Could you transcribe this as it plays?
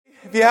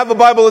If you have a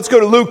Bible, let's go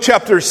to Luke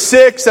chapter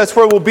 6. That's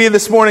where we'll be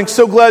this morning.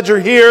 So glad you're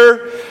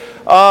here.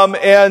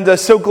 And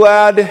so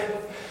glad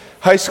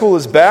high school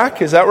is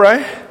back. Is that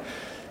right?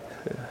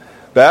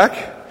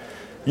 Back?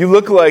 You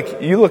look like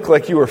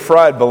you were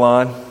fried,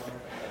 Balan.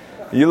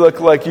 You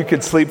look like you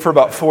could sleep for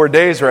about 4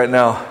 days right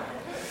now.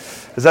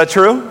 Is that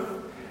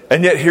true?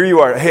 And yet here you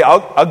are. Hey,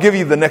 I'll give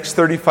you the next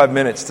 35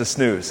 minutes to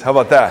snooze. How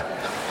about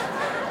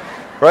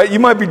that? Right? You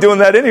might be doing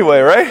that anyway,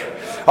 right?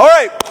 All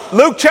right,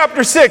 Luke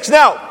chapter 6.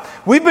 Now,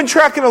 we've been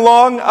tracking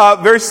along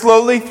very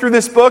slowly through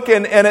this book,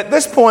 and at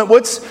this point,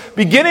 what's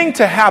beginning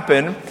to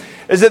happen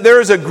is that there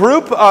is a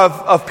group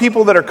of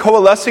people that are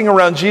coalescing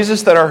around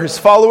Jesus that are his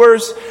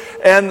followers,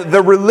 and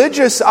the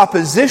religious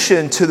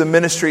opposition to the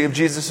ministry of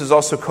Jesus is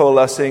also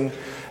coalescing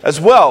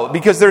as well,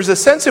 because there's a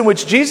sense in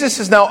which Jesus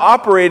is now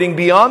operating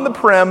beyond the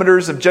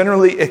parameters of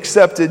generally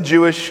accepted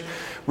Jewish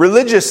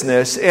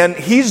religiousness, and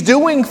he's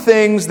doing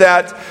things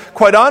that,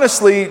 quite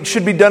honestly,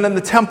 should be done in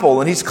the temple,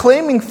 and he's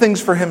claiming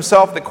things for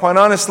himself that, quite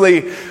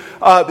honestly,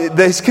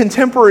 his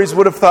contemporaries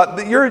would have thought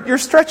that you're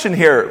stretching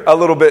here a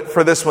little bit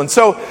for this one.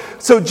 So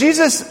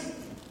Jesus,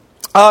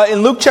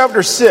 in Luke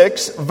chapter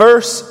 6,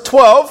 verse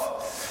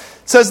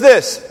 12, says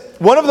this: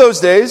 "One of those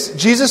days,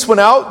 Jesus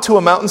went out to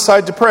a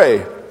mountainside to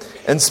pray,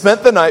 and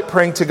spent the night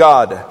praying to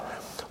God.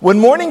 When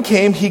morning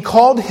came, he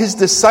called his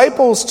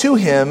disciples to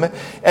him,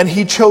 and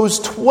he chose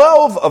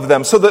 12 of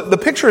them." So the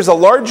picture is a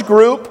large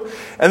group,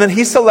 and then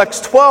he selects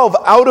 12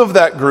 out of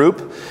that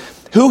group,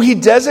 who he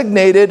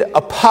designated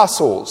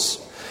apostles.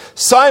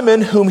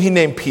 Simon, whom he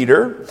named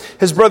Peter,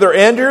 his brother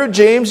Andrew,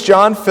 James,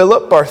 John,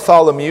 Philip,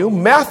 Bartholomew,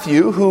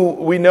 Matthew, who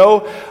we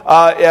know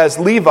as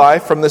Levi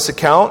from this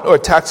account, or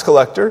tax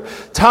collector,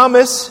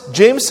 Thomas,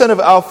 James, son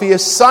of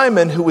Alphaeus,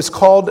 Simon, who was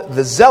called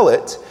the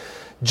Zealot,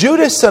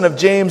 Judas, son of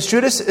James,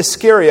 Judas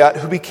Iscariot,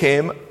 who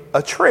became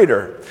a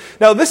traitor.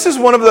 Now, this is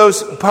one of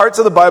those parts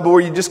of the Bible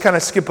where you just kind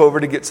of skip over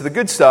to get to the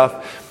good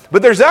stuff.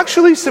 But there's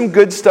actually some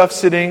good stuff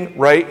sitting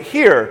right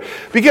here.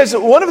 Because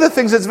one of the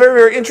things that's very,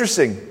 very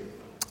interesting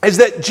is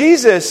that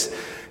Jesus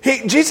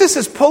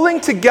is pulling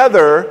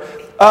together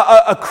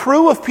a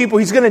crew of people.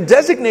 He's going to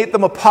designate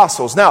them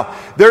apostles. Now,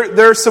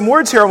 there are some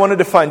words here I want to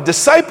define.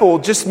 Disciple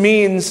just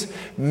means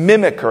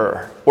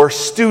mimicker or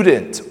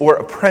student or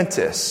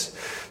apprentice.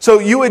 So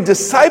you would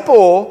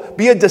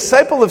be a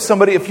disciple of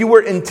somebody if you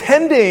were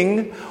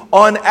intending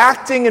on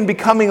acting and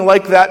becoming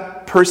like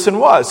that person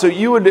was. So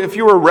if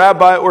you were a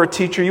rabbi or a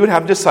teacher, you would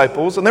have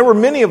disciples, and there were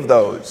many of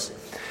those.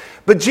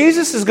 But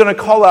Jesus is going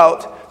to call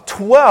out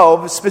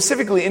 12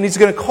 specifically, and he's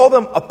going to call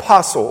them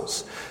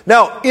apostles.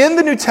 Now, in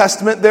the New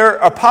Testament, there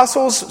are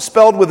apostles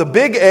spelled with a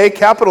big A,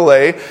 capital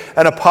A,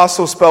 and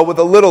apostles spelled with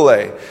a little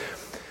a.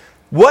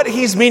 What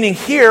he's meaning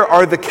here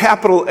are the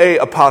capital A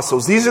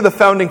apostles. These are the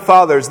founding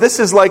fathers. This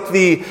is like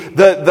the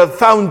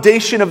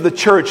foundation of the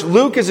church.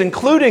 Luke is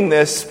including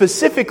this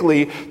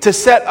specifically to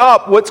set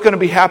up what's going to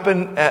be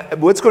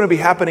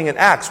happening in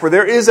Acts, where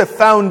there is a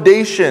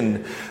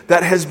foundation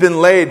that has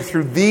been laid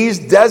through these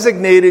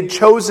designated,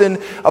 chosen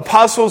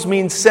apostles.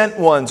 Means sent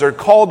ones, or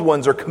called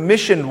ones, or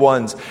commissioned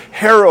ones,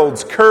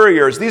 heralds,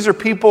 couriers. These are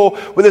people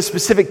with a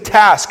specific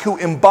task who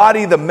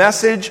embody the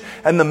message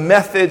and the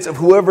methods of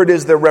whoever it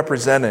is they're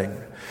representing.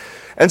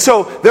 And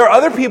so there are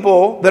other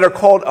people that are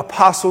called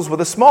apostles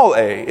with a small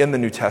a in the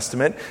New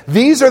Testament.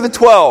 These are the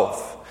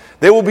 12.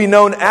 They will be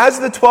known as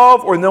the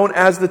 12 or known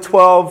as the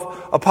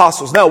 12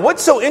 apostles. Now,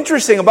 what's so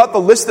interesting about the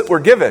list that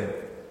we're given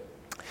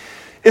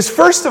is,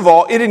 first of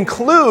all, it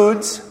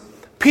includes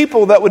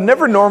people that would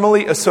never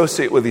normally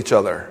associate with each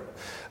other.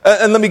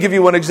 And let me give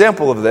you one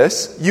example of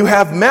this. You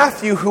have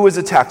Matthew, who is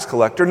a tax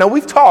collector. Now,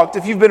 we've talked,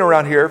 if you've been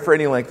around here for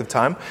any length of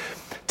time,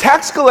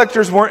 tax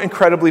collectors weren't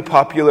incredibly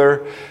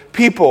popular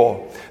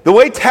people. The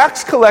way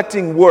tax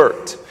collecting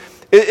worked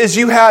is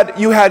you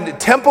had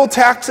temple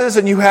taxes,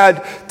 and you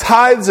had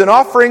tithes and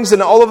offerings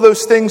and all of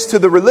those things to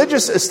the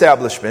religious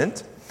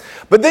establishment.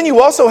 But then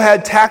you also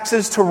had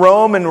taxes to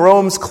Rome and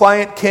Rome's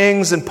client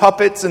kings and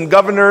puppets and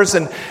governors.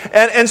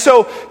 And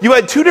so you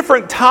had two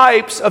different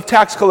types of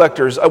tax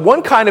collectors.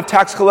 One kind of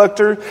tax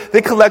collector,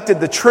 they collected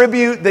the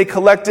tribute, they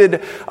collected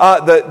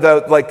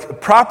the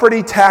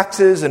property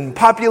taxes and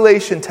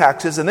population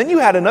taxes. And then you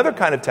had another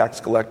kind of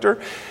tax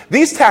collector.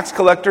 These tax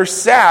collectors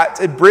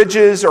sat at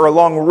bridges or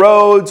along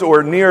roads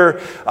or near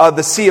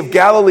the Sea of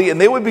Galilee,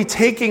 and they would be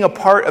taking a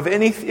part of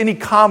any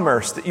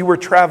commerce that you were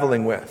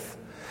traveling with.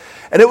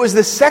 And it was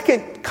the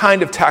second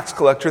kind of tax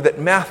collector that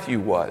Matthew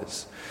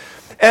was.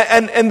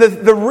 And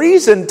the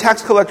reason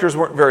tax collectors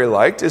weren't very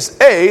liked is,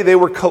 A, they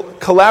were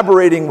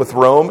collaborating with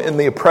Rome in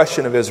the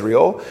oppression of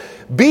Israel.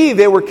 B,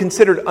 they were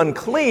considered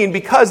unclean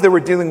because they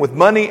were dealing with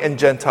money and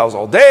Gentiles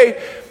all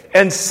day.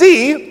 And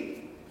C,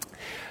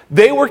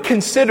 they were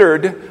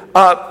considered,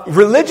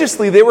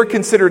 religiously, they were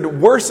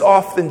considered worse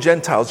off than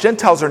Gentiles.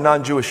 Gentiles are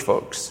non-Jewish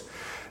folks.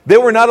 They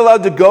were not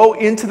allowed to go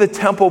into the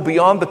temple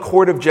beyond the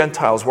court of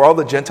Gentiles, where all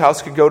the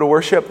Gentiles could go to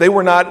worship. They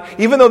were not,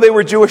 even though they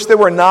were Jewish, they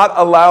were not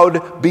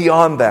allowed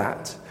beyond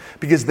that,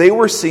 because they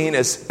were seen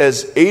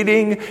as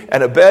aiding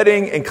and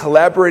abetting and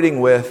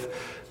collaborating with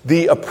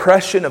the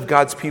oppression of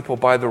God's people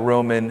by the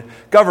Roman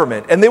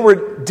government. And they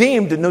were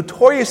deemed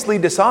notoriously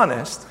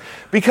dishonest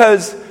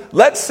because,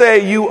 let's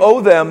say you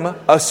owe them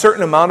a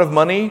certain amount of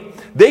money,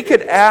 they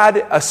could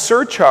add a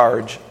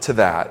surcharge to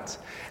that.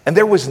 And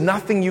there was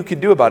nothing you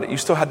could do about it. You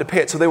still had to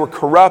pay it. So they were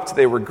corrupt,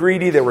 they were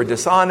greedy, they were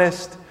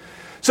dishonest.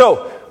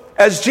 So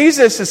as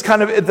Jesus is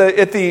kind of at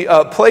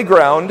the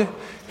playground,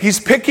 he's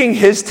picking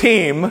his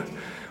team,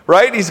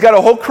 right? He's got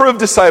a whole crew of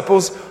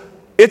disciples.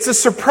 It's a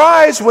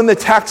surprise when the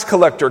tax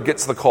collector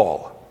gets the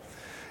call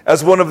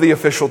as one of the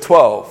official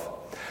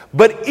 12.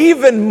 But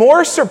even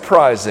more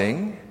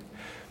surprising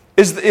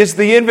is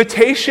the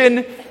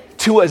invitation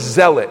to a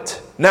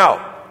zealot.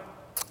 Now,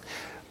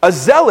 a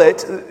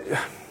zealot,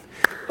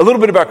 a little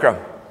bit of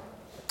background.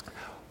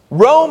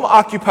 Rome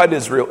occupied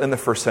Israel in the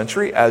first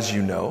century, as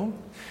you know.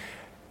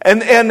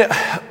 And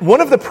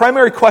one of the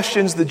primary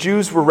questions the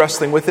Jews were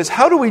wrestling with is,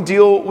 how do we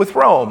deal with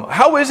Rome?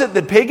 How is it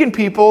that pagan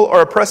people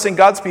are oppressing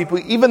God's people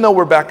even though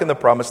we're back in the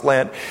promised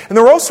land? And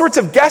there were all sorts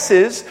of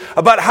guesses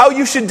about how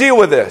you should deal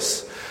with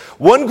this.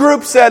 One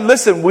group said,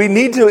 listen, we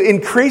need to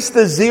increase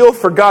the zeal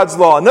for God's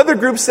law. Another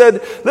group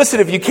said, listen,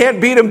 if you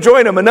can't beat them,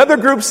 join them. Another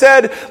group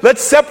said,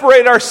 let's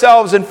separate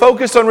ourselves and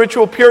focus on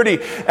ritual purity.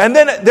 And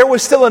then there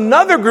was still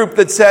another group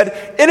that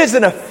said, it is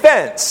an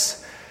offense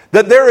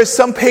that there is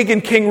some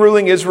pagan king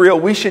ruling Israel.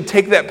 We should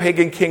take that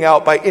pagan king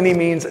out by any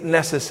means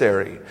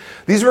necessary.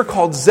 These were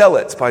called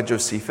zealots by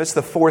Josephus,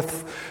 the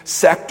fourth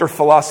sect or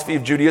philosophy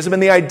of Judaism.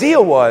 And the idea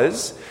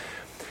was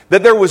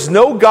that there was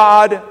no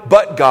God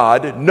but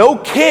God, no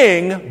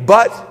king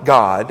but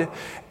God,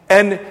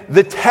 and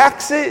the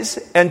taxes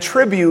and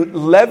tribute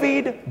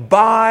levied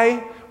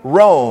by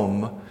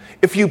Rome,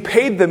 if you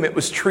paid them, it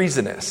was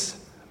treasonous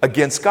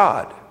against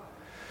God.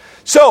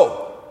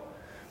 So,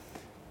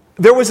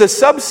 there was a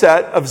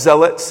subset of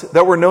zealots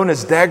that were known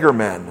as dagger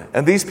men,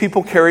 and these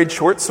people carried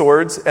short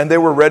swords, and they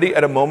were ready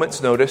at a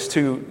moment's notice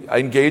to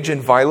engage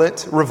in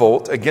violent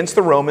revolt against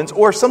the Romans,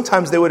 or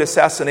sometimes they would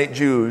assassinate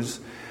Jews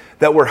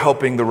that were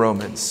helping the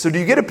Romans. So do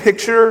you get a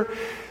picture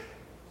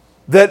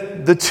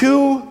that the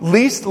two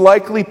least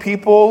likely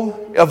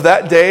people of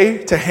that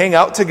day to hang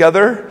out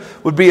together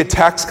would be a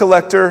tax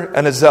collector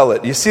and a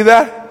zealot? You see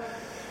that?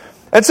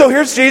 And so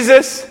here's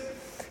Jesus.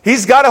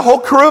 He's got a whole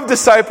crew of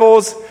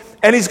disciples,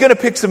 and he's going to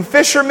pick some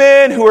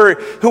fishermen who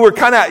are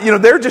kind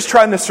of, they're just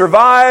trying to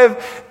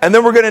survive. And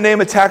then we're going to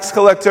name a tax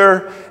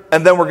collector.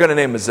 And then we're going to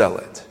name a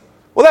zealot.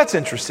 Well, that's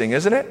interesting,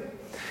 isn't it?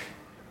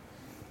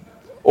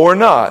 Or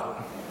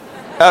not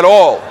at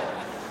all.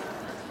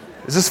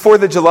 Is this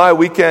 4th of July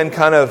weekend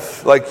kind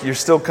of like you're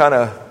still kind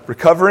of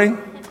recovering?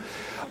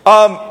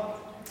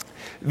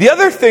 The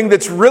other thing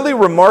that's really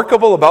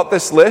remarkable about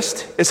this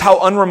list is how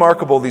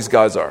unremarkable these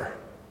guys are.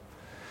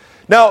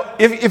 Now,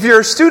 if you're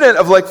a student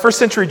of like first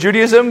century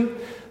Judaism,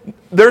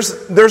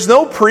 there's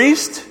no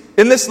priest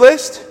in this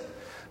list.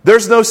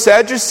 There's no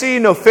Sadducee,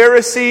 no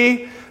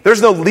Pharisee.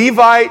 There's no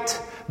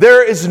Levite.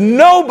 There is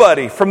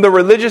nobody from the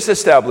religious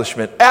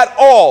establishment at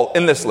all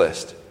in this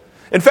list.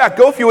 In fact,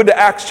 go if you would to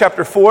Acts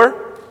chapter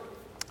 4.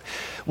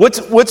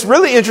 What's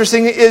really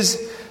interesting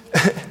is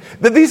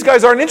that these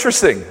guys aren't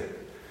interesting.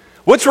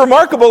 What's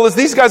remarkable is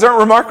these guys aren't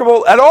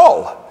remarkable at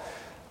all.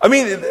 I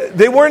mean,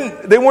 they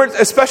weren't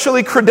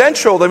especially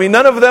credentialed. I mean,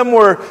 none of them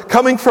were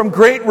coming from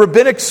great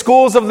rabbinic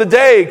schools of the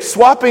day,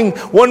 swapping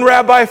one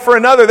rabbi for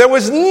another. There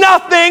was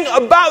nothing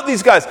about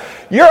these guys.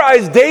 Your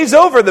eyes gaze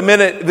over the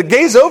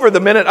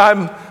minute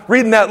I'm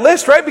reading that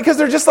list, right? Because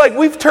they're just like,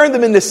 we've turned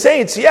them into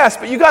saints, yes,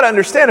 but you got to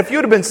understand, if you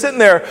would have been sitting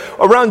there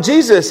around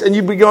Jesus and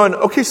you'd be going,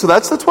 okay, so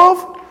that's the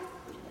 12?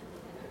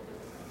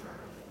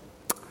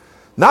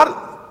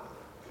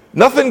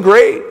 Nothing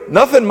great,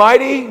 nothing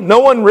mighty, no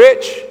one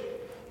rich.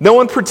 No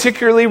one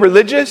particularly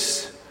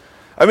religious?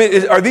 I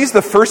mean, are these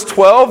the first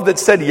 12 that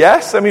said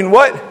yes? I mean,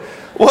 what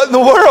in the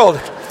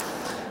world?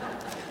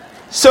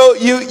 So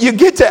you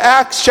get to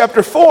Acts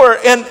chapter 4,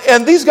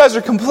 and these guys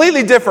are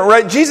completely different,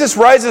 right? Jesus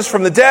rises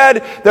from the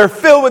dead. They're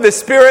filled with His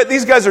Spirit.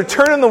 These guys are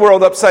turning the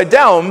world upside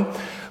down.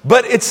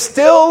 But it's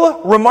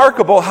still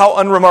remarkable how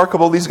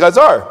unremarkable these guys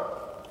are.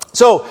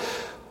 So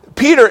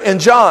Peter and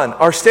John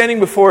are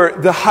standing before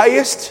the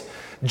highest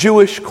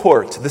Jewish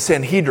court, the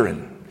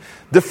Sanhedrin,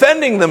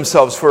 defending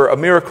themselves for a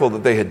miracle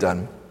that they had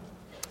done.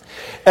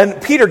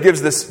 And Peter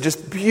gives this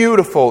just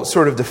beautiful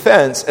sort of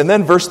defense. And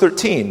then verse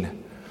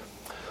 13.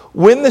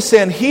 When the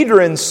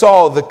Sanhedrin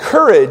saw the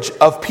courage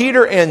of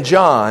Peter and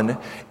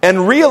John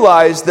and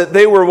realized that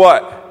they were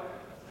what?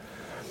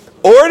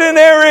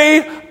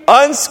 Ordinary,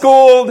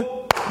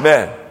 unschooled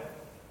men.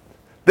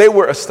 They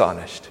were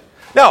astonished.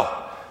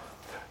 Now,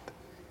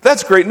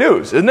 that's great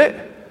news, isn't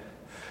it?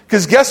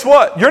 Because guess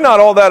what? You're not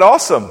all that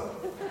awesome.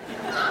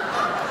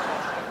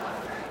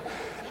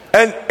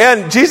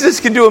 And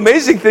Jesus can do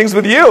amazing things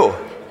with you.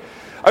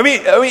 I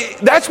mean,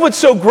 that's what's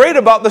so great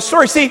about the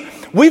story. See,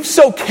 we've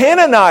so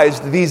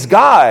canonized these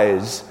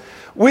guys.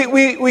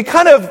 We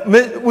kind of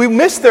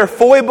miss their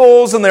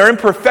foibles and their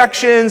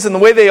imperfections and the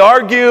way they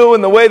argue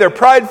and the way they're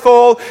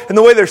prideful and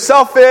the way they're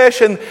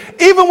selfish, and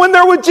even when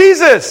they're with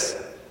Jesus.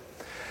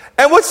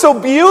 And what's so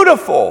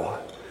beautiful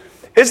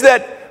is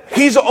that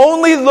He's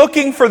only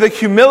looking for the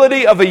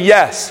humility of a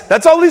yes.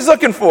 That's all he's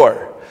looking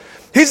for.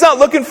 He's not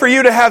looking for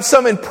you to have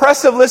some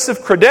impressive list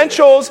of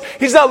credentials.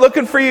 He's not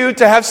looking for you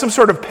to have some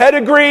sort of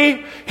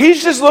pedigree.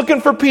 He's just looking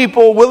for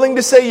people willing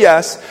to say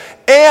yes,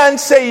 and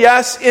say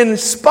yes in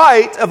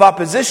spite of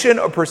opposition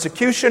or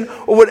persecution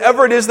or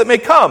whatever it is that may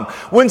come.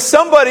 When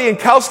somebody in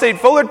Cal State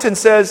Fullerton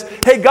says,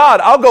 hey God,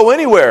 I'll go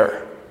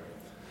anywhere,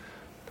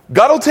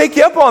 God will take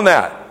you up on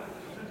that,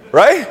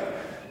 right?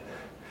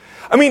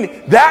 I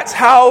mean, that's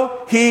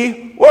how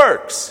he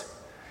works.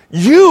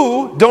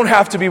 You don't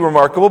have to be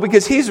remarkable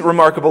because he's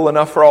remarkable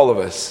enough for all of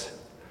us.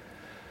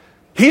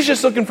 He's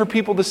just looking for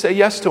people to say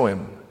yes to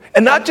him.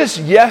 And not just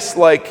yes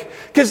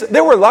because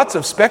there were lots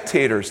of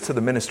spectators to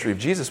the ministry of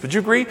Jesus. Would you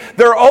agree?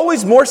 There are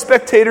always more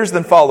spectators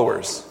than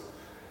followers.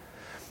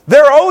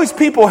 There are always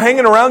people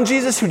hanging around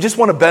Jesus who just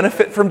want to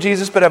benefit from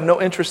Jesus but have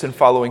no interest in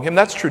following him.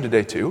 That's true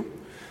today too.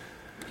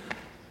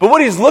 But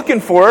what he's looking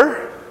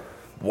for,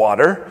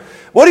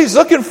 what he's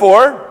looking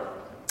for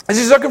is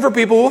he's looking for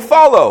people who will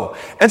follow.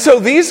 And so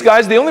these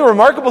guys, the only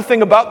remarkable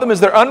thing about them is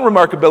their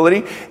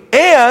unremarkability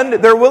and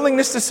their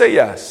willingness to say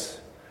yes.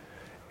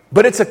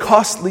 But it's a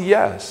costly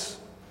yes.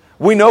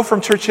 We know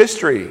from church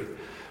history,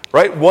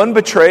 right? One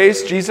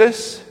betrays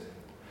Jesus,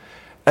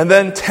 and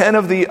then 10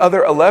 of the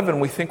other 11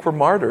 we think were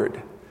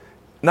martyred.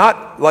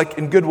 Not like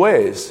in good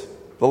ways.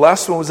 The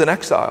last one was in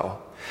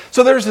exile.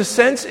 So there's a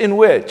sense in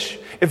which,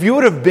 if you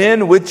would have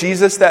been with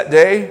Jesus that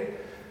day,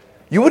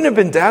 you wouldn't have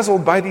been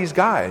dazzled by these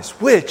guys,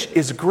 which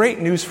is great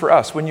news for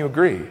us, wouldn't you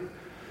agree?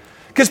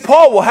 Because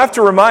Paul will have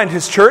to remind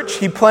his church,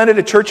 he planted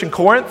a church in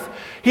Corinth,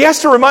 he has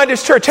to remind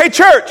his church, hey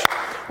church,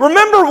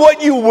 remember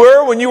what you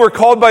were when you were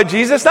called by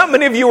Jesus? Not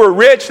many of you were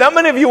rich, not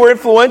many of you were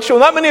influential,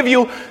 not many of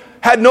you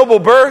had noble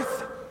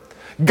birth.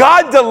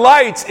 God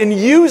delights in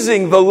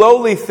using the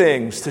lowly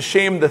things to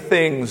shame the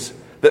things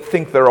that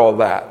think they're all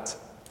that.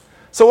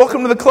 So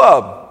welcome to the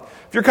club.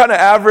 If you're kind of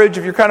average,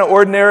 if you're kind of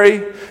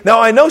ordinary.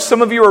 Now, I know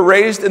some of you are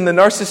raised in the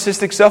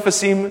narcissistic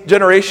self-esteem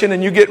generation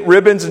and you get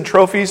ribbons and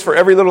trophies for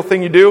every little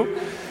thing you do.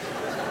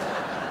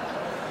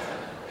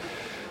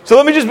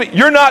 So let me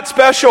you're not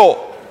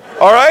special,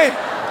 all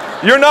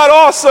right? You're not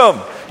awesome.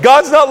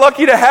 God's not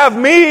lucky to have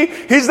me.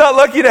 He's not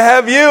lucky to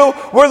have you.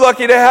 We're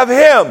lucky to have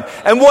him.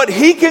 And what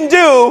he can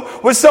do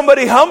with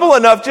somebody humble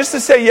enough just to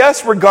say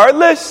yes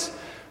regardless,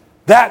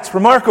 that's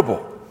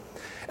remarkable.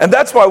 And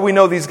that's why we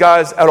know these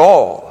guys at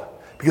all.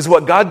 Because of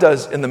what God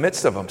does in the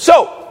midst of them.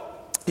 So,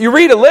 you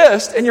read a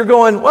list and you're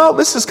going, well,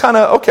 this is kind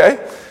of okay.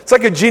 It's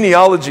like a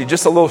genealogy,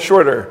 just a little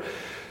shorter.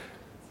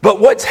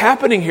 But what's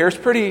happening here is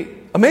pretty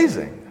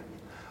amazing.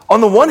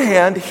 On the one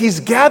hand, he's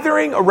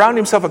gathering around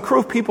himself a crew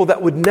of people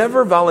that would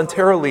never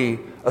voluntarily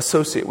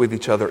associate with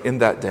each other in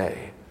that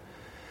day.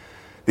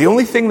 The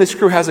only thing this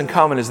crew has in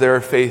common is their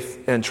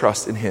faith and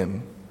trust in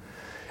him.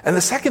 And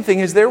the second thing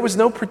is there was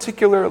no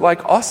particular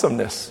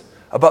awesomeness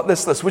about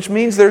this list, which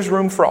means there's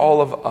room for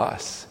all of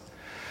us.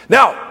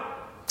 Now,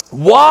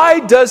 why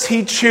does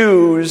he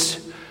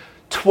choose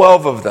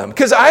 12 of them?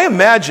 Because I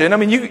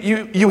imagine,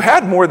 you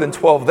had more than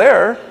 12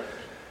 there.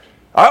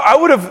 I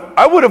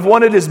would have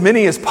wanted as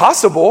many as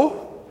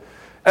possible.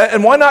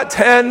 And why not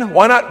 10?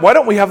 Why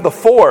don't we have the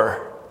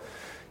 4?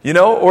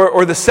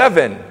 Or the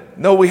 7?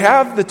 No, we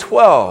have the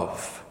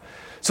 12.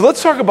 So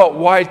let's talk about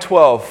why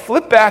 12.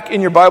 Flip back in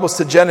your Bibles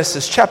to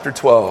Genesis chapter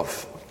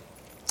 12.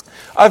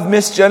 I've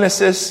missed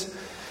Genesis.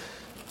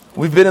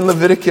 We've been in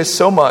Leviticus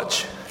so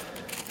much.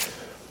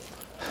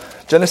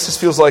 Genesis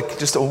feels like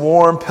just a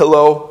warm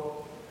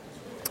pillow.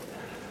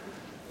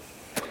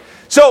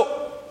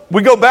 So,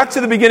 we go back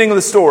to the beginning of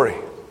the story.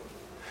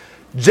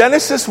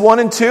 Genesis 1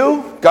 and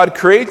 2, God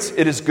creates,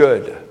 it is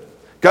good.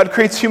 God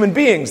creates human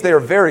beings, they are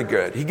very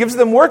good. He gives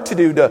them work to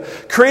do to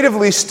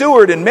creatively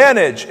steward and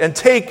manage and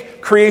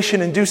take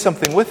creation and do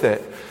something with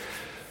it.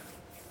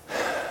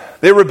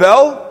 They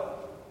rebel,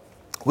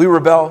 we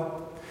rebel.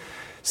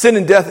 Sin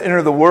and death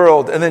enter the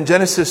world. And then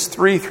Genesis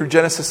 3 through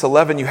Genesis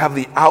 11, you have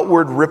the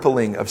outward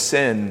rippling of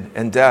sin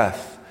and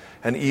death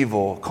and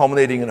evil,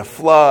 culminating in a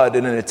flood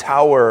and in a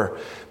tower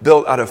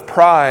built out of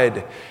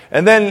pride.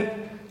 And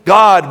then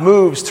God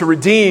moves to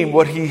redeem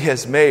what he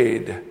has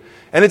made.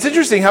 And it's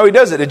interesting how he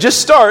does it. It just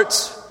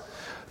starts,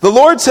 the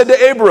Lord said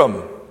to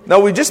Abram.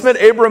 Now, we just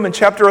met Abram in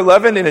chapter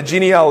 11 in a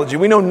genealogy.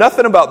 We know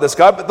nothing about this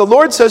guy, but the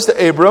Lord says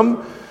to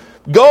Abram,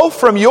 go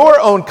from your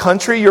own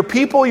country, your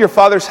people, your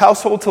father's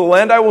household to the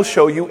land I will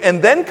show you.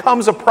 And then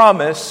comes a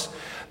promise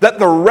that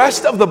the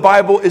rest of the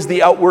Bible is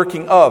the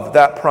outworking of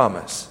that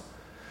promise.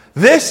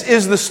 This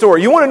is the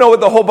story. You want to know what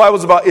the whole Bible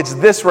is about? It's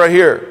this right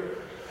here.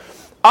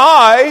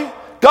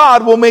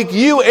 God, will make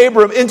you,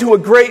 Abram, into a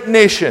great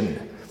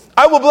nation.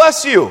 I will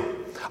bless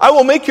you. I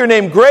will make your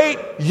name great.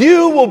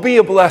 You will be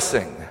a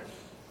blessing.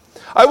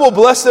 I will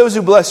bless those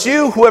who bless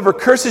you. Whoever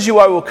curses you,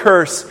 I will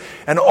curse.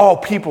 And all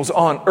peoples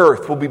on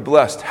earth will be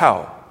blessed.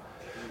 How?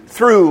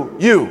 Through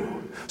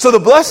you. So the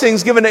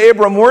blessings given to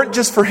Abram weren't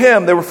just for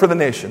him, they were for the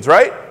nations,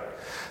 right?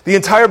 The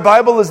entire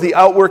Bible is the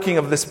outworking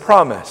of this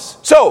promise.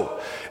 So,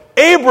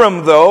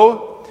 Abram,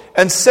 though,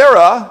 and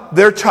Sarah,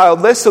 they're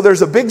childless. So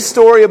there's a big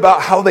story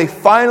about how they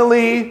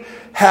finally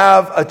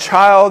have a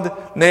child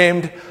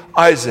named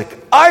Isaac.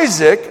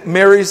 Isaac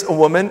marries a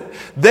woman.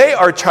 They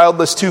are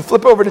childless too.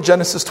 Flip over to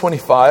Genesis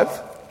 25.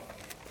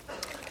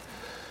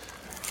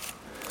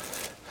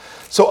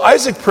 So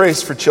Isaac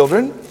prays for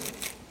children.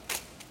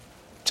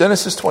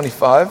 Genesis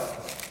 25,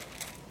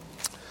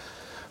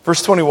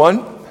 verse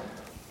 21.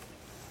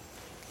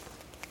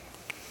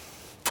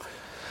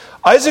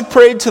 Isaac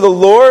prayed to the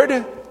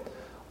Lord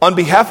on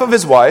behalf of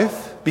his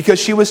wife because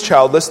she was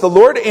childless. The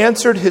Lord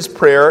answered his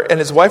prayer, and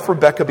his wife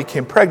Rebekah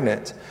became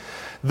pregnant.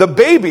 The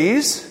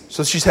babies,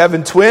 so she's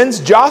having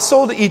twins,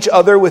 jostled each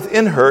other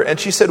within her, and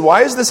she said,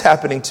 "Why is this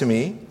happening to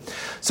me?"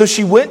 So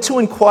she went to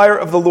inquire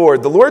of the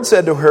Lord. The Lord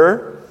said to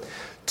her,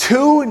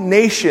 "Two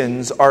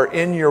nations are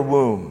in your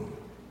womb.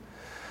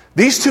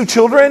 These two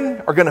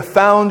children are going to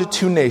found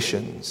two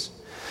nations.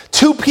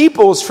 Two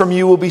peoples from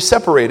you will be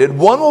separated.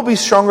 One will be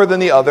stronger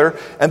than the other,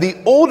 and the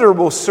older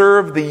will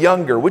serve the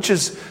younger," which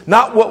is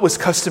not what was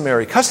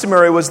customary.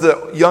 Customary was the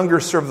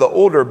younger serve the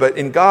older, but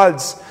in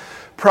God's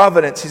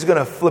providence, he's going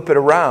to flip it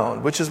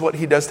around, which is what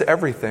he does to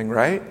everything,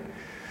 right?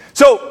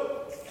 So,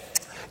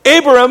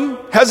 Abram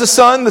has a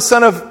son, the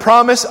son of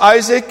promise,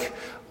 Isaac.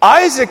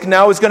 Isaac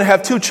now is going to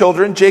have two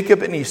children,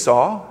 Jacob and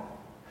Esau.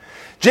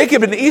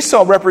 Jacob and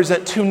Esau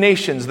represent two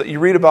nations that you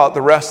read about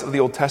the rest of the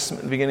Old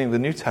Testament and the beginning of the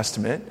New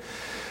Testament.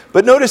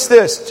 But notice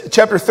this,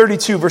 chapter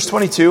 32, verse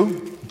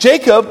 22.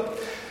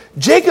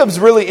 Jacob's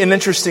really an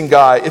interesting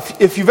guy.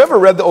 If you've ever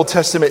read the Old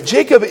Testament,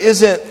 Jacob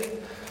isn't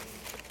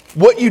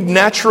what you'd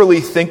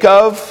naturally think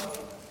of,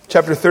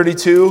 chapter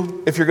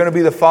 32, if you're going to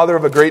be the father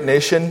of a great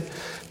nation.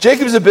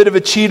 Jacob's a bit of a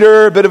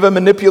cheater, a bit of a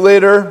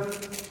manipulator.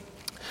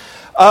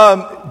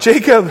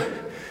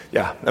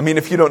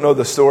 If you don't know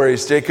the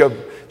stories,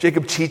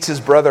 Jacob cheats his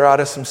brother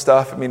out of some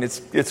stuff.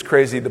 It's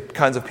crazy the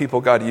kinds of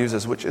people God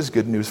uses, which is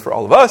good news for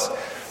all of us.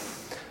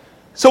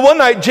 So one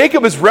night,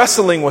 Jacob is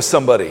wrestling with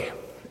somebody.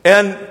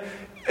 And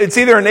it's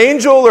either an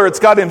angel or it's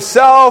God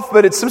himself,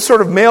 but it's some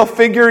sort of male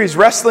figure he's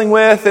wrestling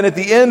with. And at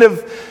the end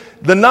of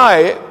the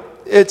night,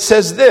 it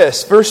says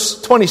this,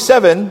 verse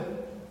 27,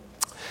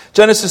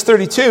 Genesis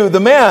 32, the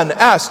man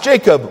asked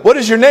Jacob, "What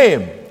is your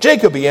name?"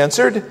 "Jacob," he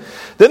answered.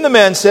 Then the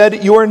man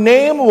said, "Your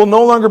name will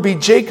no longer be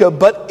Jacob,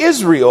 but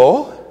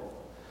Israel,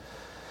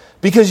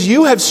 because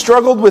you have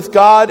struggled with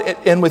God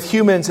and with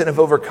humans and have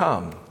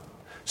overcome."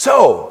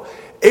 So,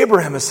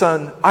 Abraham, his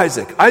son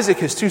Isaac. Isaac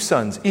has two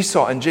sons,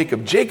 Esau and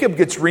Jacob. Jacob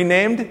gets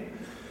renamed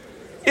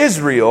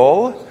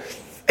Israel.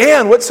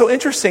 And what's so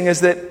interesting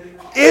is that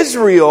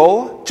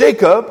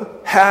Jacob,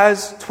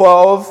 has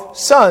 12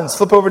 sons.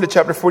 Flip over to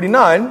chapter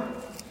 49.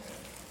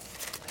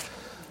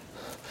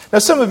 Now,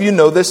 some of you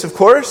know this, of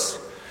course,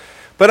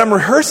 but I'm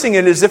rehearsing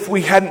it as if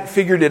we hadn't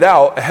figured it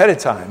out ahead of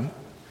time.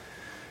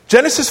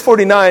 Genesis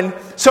 49.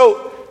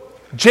 So,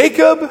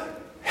 Jacob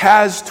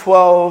has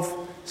 12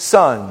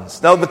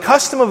 sons. Now, the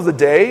custom of the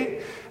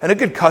day, and a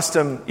good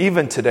custom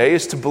even today,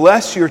 is to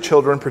bless your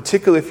children,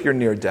 particularly if you're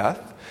near death.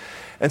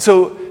 And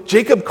so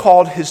Jacob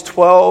called his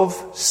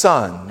 12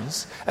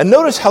 sons. And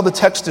notice how the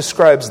text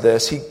describes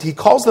this. He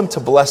calls them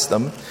to bless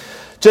them.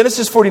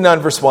 Genesis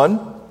 49, verse 1.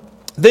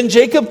 Then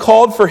Jacob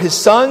called for his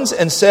sons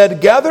and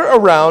said, "Gather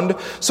around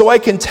so I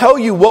can tell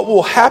you what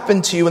will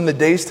happen to you in the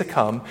days to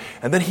come."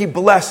 And then he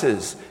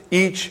blesses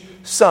each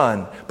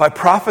son by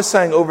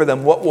prophesying over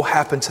them what will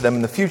happen to them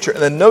in the future.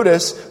 And then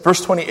notice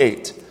verse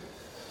 28.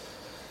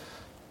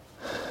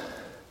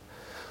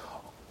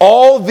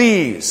 All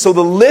these, so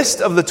the list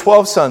of the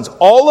 12 sons,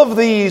 all of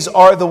these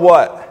are the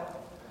what?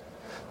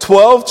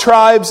 12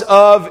 tribes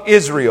of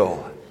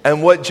Israel.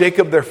 And what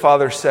Jacob their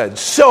father said.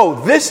 So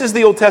this is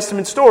the Old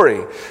Testament story.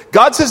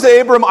 God says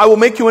to Abram, "I will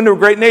make you into a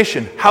great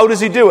nation." How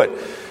does he do it?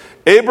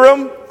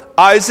 Abram,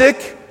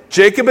 Isaac,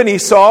 Jacob and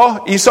Esau.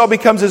 Esau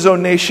becomes his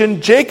own nation.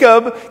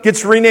 Jacob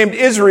gets renamed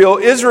Israel.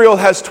 Israel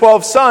has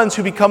 12 sons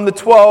who become the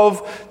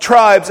 12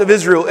 tribes of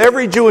Israel.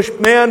 Every Jewish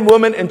man,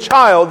 woman, and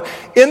child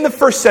in the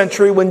first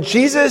century, when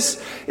Jesus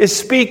is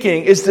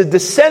speaking, is the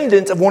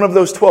descendant of one of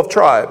those 12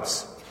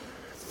 tribes.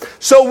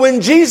 So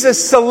when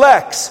Jesus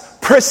selects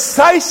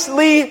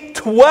precisely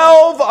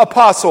 12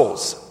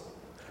 apostles,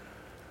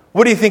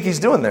 what do you think he's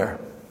doing there?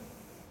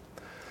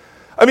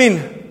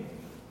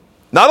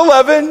 Not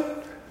 11,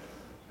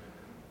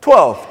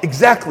 12,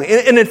 exactly.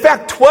 And in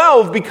fact,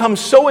 12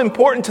 becomes so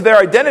important to their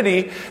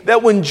identity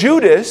that when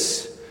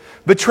Judas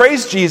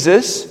betrays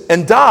Jesus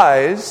and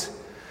dies,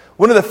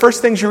 one of the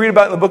first things you read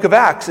about in the book of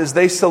Acts is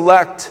they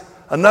select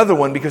another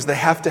one because they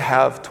have to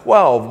have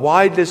 12.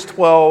 Why does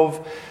 12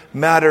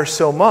 matter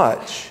so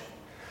much?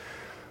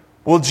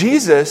 Well,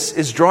 Jesus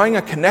is drawing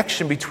a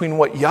connection between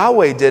what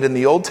Yahweh did in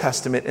the Old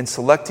Testament in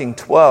selecting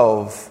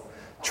 12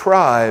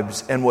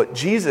 tribes and what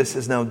Jesus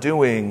is now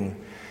doing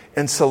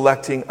in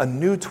selecting a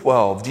new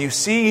 12. Do you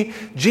see?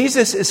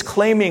 Jesus is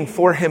claiming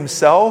for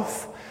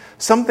himself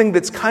something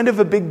that's kind of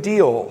a big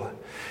deal.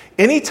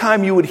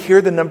 Anytime you would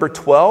hear the number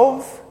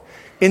 12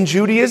 in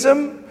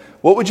Judaism,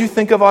 what would you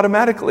think of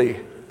automatically?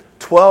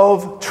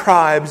 12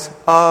 tribes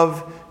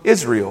of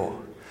Israel.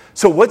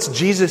 So what's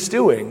Jesus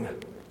doing?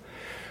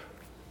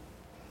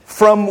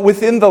 from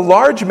within the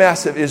large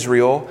mass of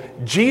Israel,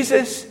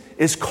 Jesus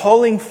is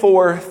calling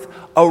forth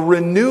a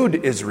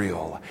renewed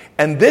Israel.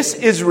 And this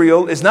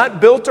Israel is not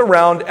built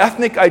around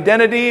ethnic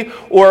identity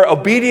or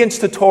obedience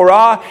to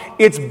Torah.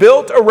 It's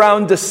built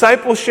around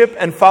discipleship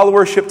and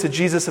followership to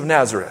Jesus of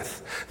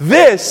Nazareth.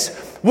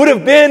 This would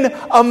have been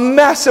a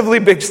massively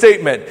big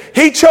statement.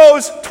 He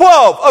chose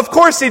 12. Of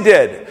course he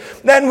did.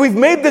 And we've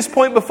made this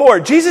point before.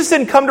 Jesus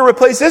didn't come to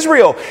replace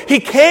Israel. He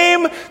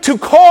came to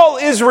call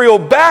Israel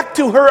back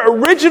to her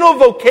original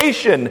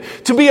vocation,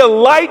 to be a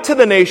light to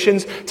the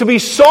nations, to be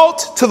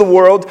salt to the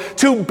world,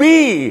 to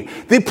be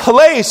the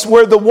place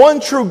where the one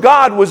true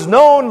God was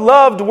known,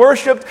 loved,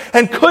 worshipped,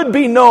 and could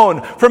be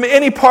known from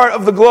any part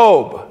of the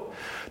globe.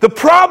 The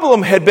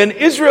problem had been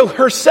Israel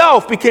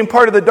herself became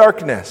part of the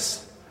darkness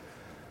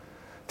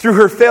through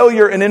her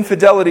failure and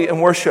infidelity in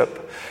worship.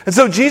 And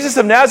so Jesus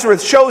of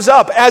Nazareth shows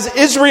up as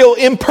Israel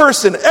in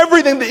person.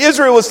 Everything that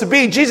Israel was to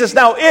be, Jesus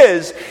now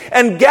is,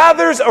 and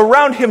gathers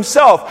around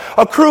himself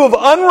a crew of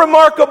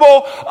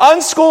unremarkable,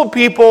 unschooled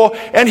people,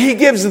 and he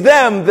gives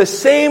them the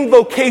same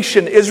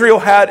vocation Israel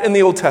had in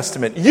the Old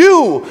Testament.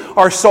 You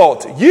are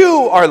salt.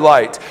 You are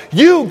light.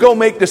 You go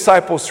make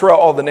disciples throughout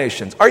all the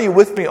nations. Are you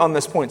with me on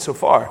this point so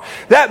far?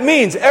 That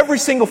means every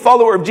single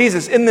follower of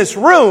Jesus in this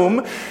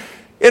room,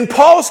 in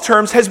Paul's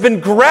terms, has been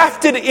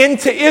grafted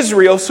into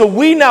Israel, so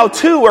we now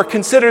too are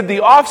considered the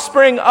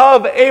offspring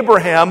of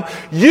Abraham.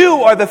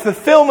 You are the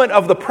fulfillment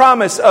of the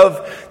promise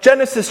of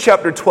Genesis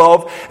chapter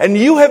 12, and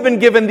you have been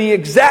given the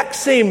exact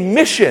same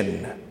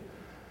mission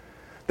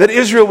that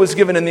Israel was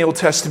given in the Old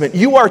Testament.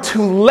 You are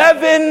to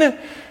leaven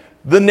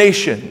the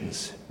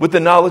nations with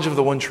the knowledge of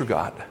the one true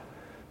God.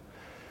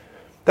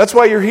 That's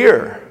why you're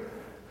here.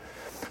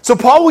 So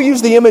Paul will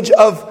use the image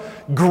of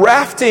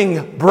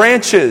grafting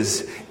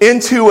branches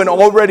into an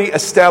already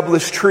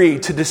established tree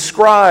to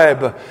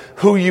describe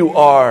who you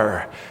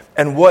are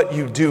and what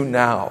you do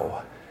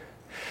now.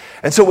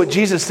 And so what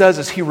Jesus does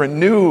is he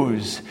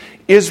renews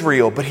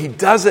Israel, but he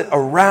does it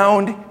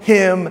around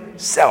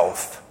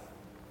himself.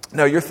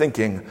 Now you're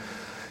thinking,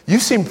 you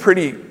seem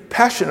pretty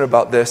passionate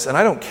about this, and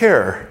I don't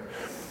care.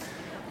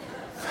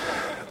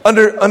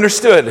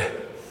 Understood.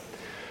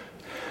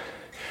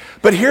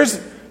 But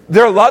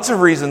there are lots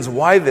of reasons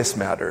why this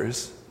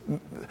matters.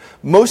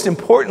 Most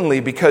importantly,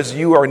 because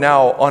you are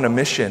now on a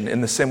mission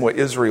in the same way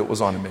Israel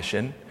was on a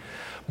mission.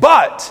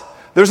 But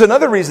there's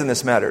another reason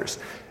this matters.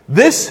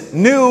 This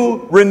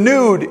new,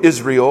 renewed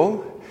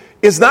Israel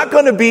is not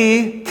going to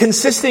be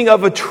consisting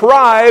of a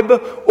tribe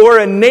or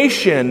a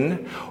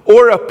nation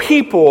or a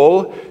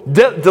people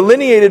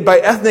delineated by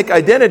ethnic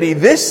identity.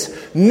 This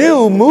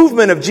new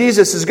movement of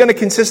Jesus is going to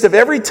consist of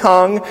every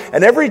tongue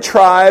and every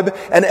tribe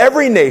and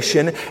every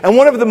nation. And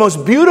one of the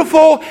most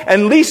beautiful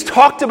and least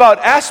talked about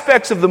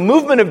aspects of the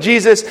movement of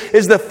Jesus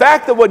is the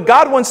fact that what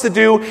God wants to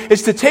do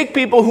is to take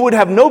people who would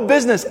have no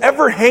business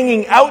ever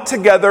hanging out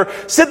together,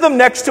 sit them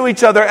next to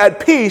each other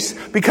at peace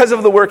because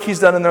of the work he's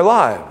done in their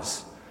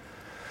lives.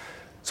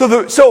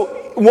 So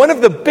one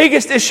of the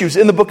biggest issues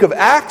in the book of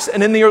Acts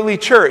and in the early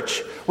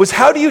church was,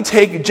 how do you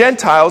take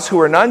Gentiles who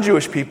are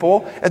non-Jewish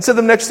people and set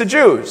them next to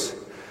Jews?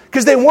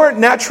 Because they weren't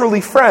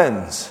naturally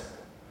friends.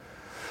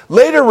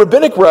 Later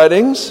rabbinic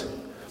writings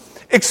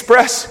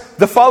express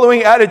the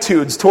following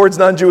attitudes towards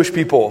non-Jewish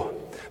people.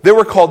 They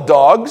were called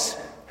dogs.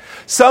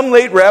 Some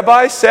late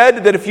rabbis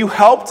said that if you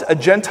helped a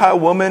Gentile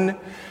woman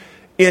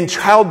in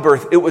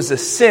childbirth, it was a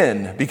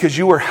sin because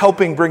you were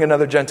helping bring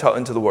another Gentile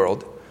into the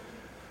world.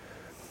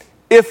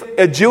 If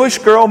a Jewish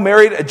girl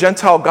married a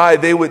Gentile guy,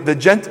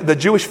 the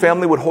Jewish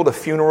family would hold a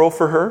funeral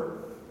for her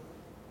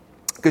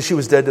because she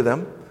was dead to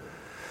them.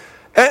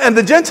 And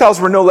the Gentiles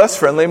were no less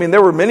friendly. I mean,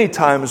 there were many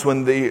times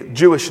when the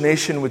Jewish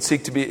nation would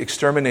seek to be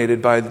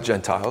exterminated by the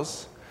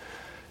Gentiles.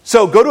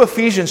 So go to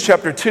Ephesians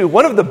chapter 2.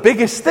 One of the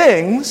biggest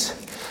things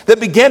that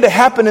began to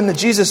happen in the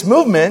Jesus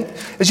movement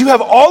is you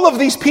have all of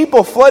these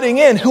people flooding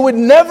in who would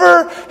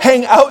never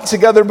hang out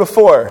together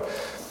before.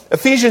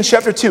 Ephesians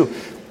chapter 2.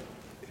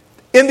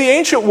 In the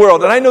ancient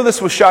world, and I know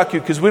this will shock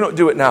you because we don't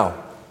do it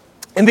now.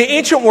 In the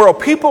ancient world,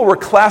 people were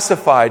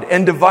classified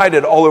and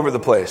divided all over the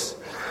place.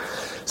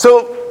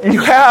 So you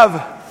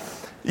have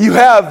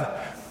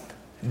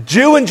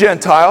Jew and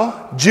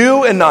Gentile,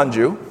 Jew and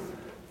non-Jew.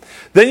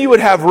 Then you would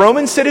have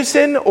Roman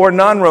citizen or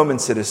non-Roman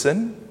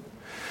citizen.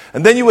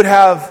 And then you would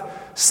have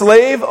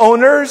slave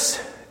owners,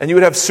 and you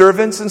would have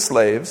servants and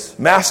slaves,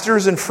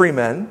 masters and free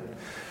men.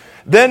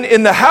 Then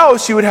in the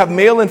house, you would have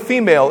male and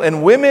female,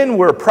 and women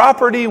were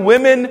property.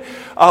 Women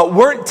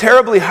weren't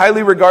terribly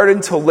highly regarded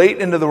until late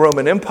into the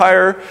Roman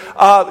Empire.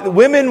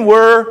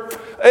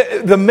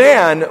 The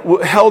man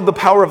held the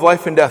power of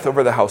life and death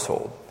over the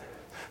household.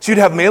 So you'd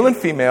have male and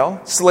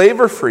female,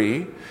 slave or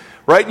free,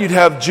 right? You'd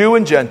have Jew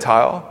and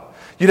Gentile.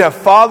 You'd have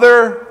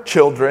father,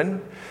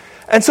 children.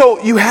 And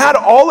so you had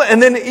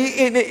and then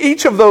in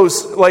each of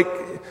those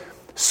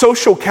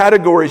social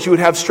categories, you would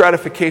have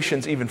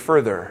stratifications even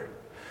further.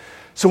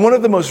 So one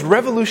of the most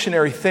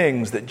revolutionary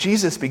things that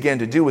Jesus began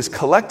to do was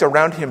collect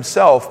around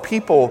himself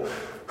people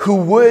who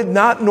would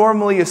not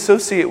normally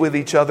associate with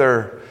each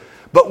other,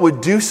 but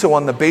would do so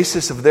on the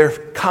basis of their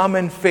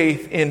common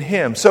faith in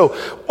him. So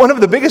one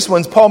of the biggest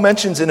ones Paul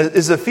mentions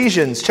is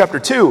Ephesians chapter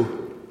 2.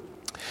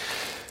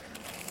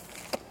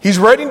 He's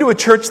writing to a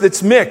church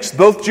that's mixed,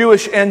 both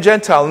Jewish and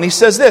Gentile. And he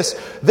says this,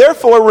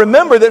 "Therefore,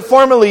 remember that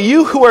formerly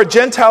you who are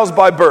Gentiles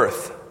by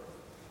birth."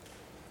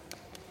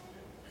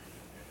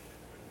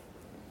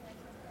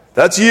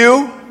 That's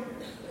you.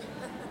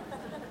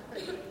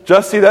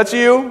 Justy, that's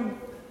you.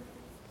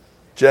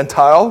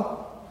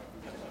 Gentile.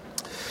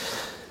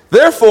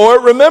 "Therefore,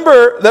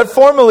 remember that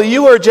formerly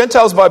you were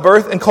Gentiles by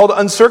birth and called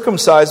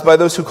uncircumcised by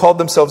those who called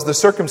themselves the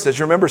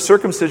circumcision." Remember,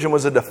 circumcision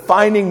was a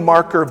defining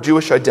marker of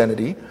Jewish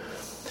identity.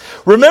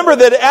 "Remember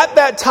that at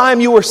that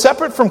time you were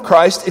separate from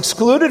Christ,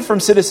 excluded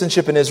from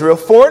citizenship in Israel,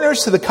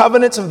 foreigners to the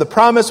covenants of the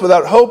promise,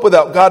 without hope,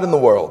 without God in the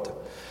world.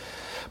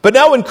 But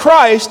now in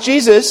Christ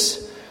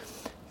Jesus,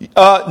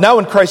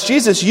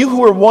 you who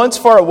were once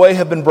far away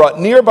have been brought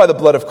near by the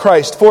blood of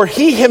Christ. For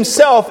he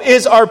himself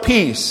is our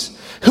peace,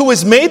 who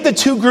has made the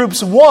two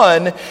groups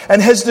one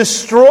and has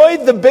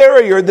destroyed the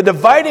barrier, the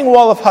dividing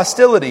wall of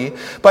hostility,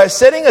 by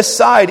setting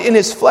aside in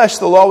his flesh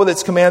the law with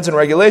its commands and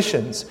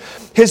regulations.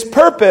 His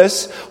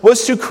purpose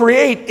was to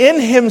create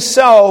in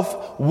himself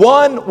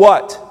one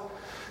what?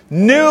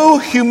 New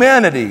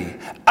humanity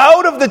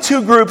out of the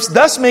two groups,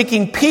 thus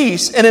making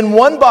peace, and in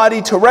one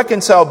body to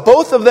reconcile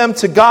both of them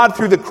to God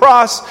through the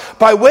cross,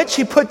 by which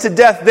he put to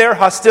death their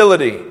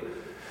hostility."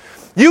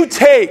 You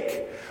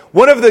take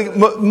one of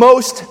the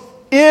most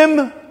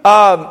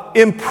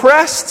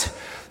impressed,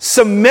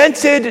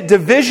 cemented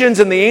divisions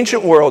in the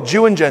ancient world,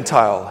 Jew and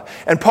Gentile.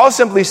 And Paul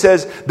simply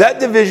says that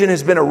division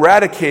has been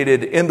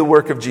eradicated in the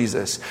work of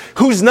Jesus,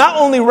 who's not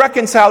only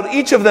reconciled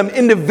each of them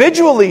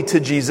individually to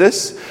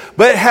Jesus,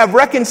 but have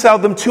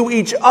reconciled them to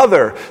each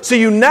other. So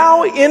you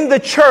now in the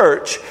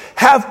church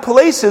have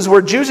places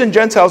where Jews and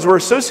Gentiles were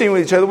associating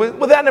with each other.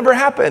 Well, that never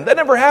happened. That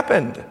never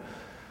happened.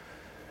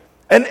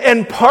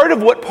 And part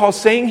of what Paul's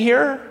saying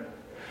here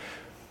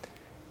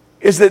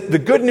is that the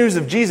good news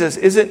of Jesus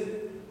isn't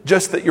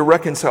just that you're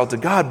reconciled to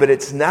God, but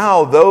it's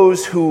now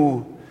those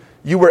who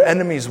you were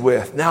enemies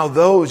with, now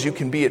those you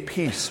can be at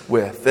peace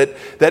with.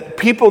 That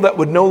people that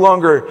would no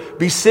longer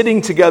be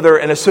sitting together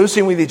and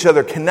associating with each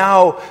other can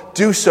now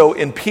do so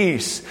in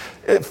peace.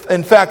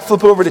 In fact,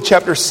 flip over to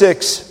chapter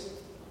 6.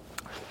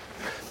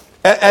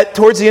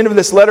 Towards the end of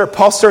this letter,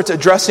 Paul starts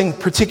addressing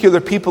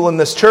particular people in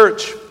this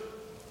church.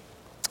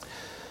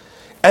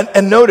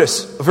 And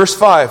notice, verse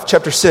 5,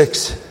 chapter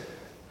 6.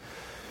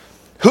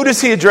 Who does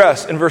he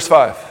address in verse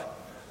 5?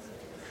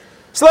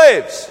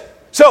 Slaves.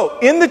 So,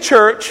 in the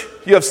church,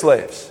 you have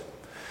slaves.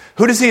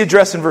 Who does he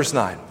address in verse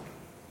 9?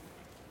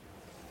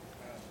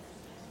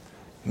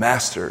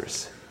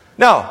 Masters.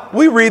 Now,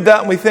 we read that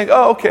and we think,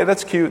 oh, okay,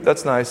 that's cute,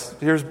 that's nice.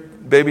 Here's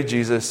baby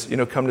Jesus,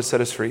 come to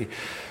set us free.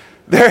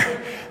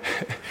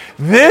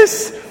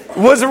 This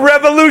was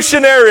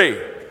revolutionary.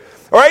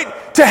 All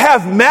right? To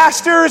have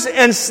masters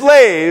and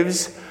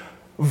slaves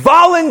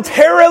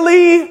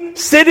voluntarily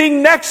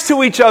sitting next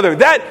to each other.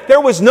 There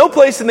was no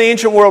place in the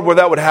ancient world where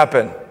that would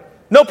happen.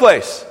 No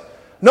place.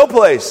 No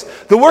place.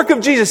 The work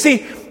of Jesus.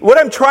 See, what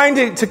I'm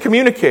trying to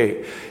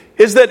communicate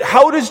is that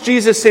how does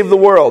Jesus save the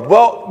world?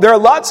 Well, there are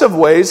lots of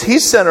ways.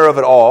 He's center of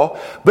it all.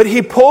 But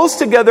he pulls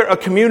together a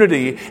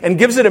community and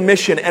gives it a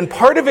mission. And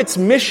part of its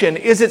mission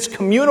is its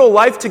communal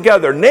life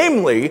together.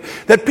 Namely,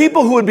 that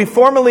people who would be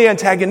formerly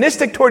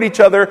antagonistic toward each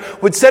other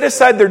would set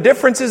aside their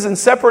differences and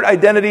separate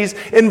identities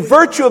in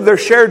virtue of their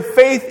shared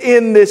faith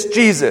in this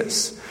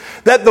Jesus.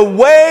 That the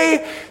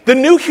way, the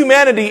new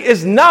humanity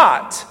is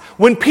not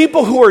when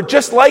people who are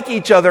just like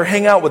each other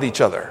hang out with each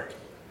other.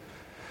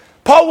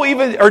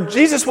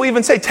 Jesus will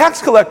even say,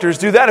 tax collectors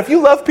do that. If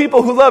you love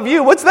people who love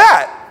you, what's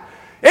that?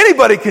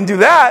 Anybody can do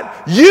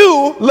that.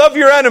 You love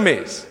your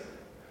enemies.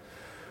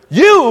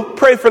 You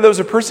pray for those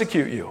who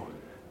persecute you.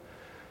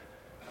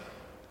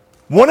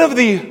 One of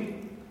the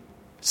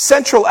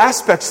central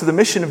aspects of the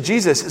mission of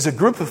Jesus is a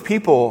group of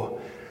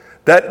people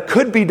that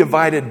could be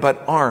divided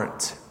but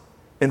aren't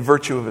in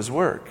virtue of his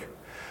work.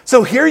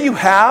 So here you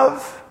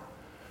have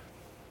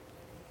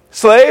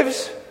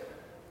slaves,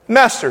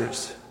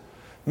 masters,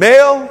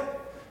 male,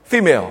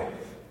 female,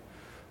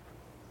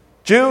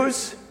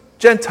 Jews,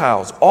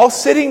 Gentiles, all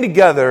sitting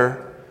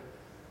together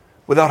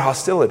without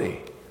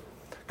hostility.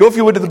 Go, if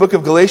you would, to the book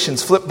of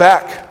Galatians. Flip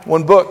back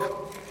one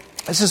book.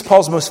 This is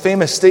Paul's most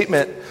famous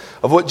statement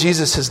of what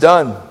Jesus has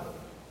done.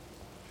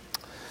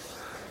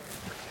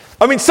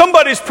 I mean,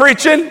 somebody's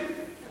preaching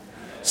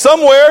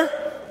somewhere.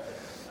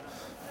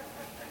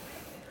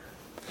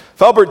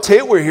 If Albert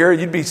Tate were here,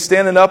 you'd be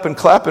standing up and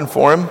clapping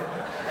for him.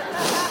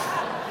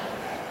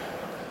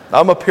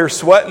 I'm up here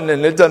sweating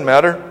and it doesn't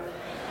matter.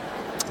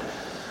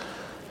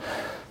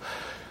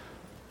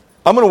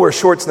 I'm going to wear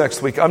shorts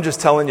next week. I'm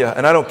just telling you.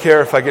 And I don't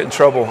care if I get in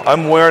trouble.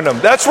 I'm wearing them.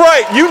 That's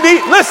right.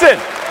 Listen.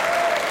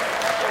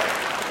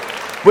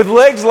 With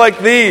legs like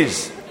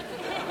these.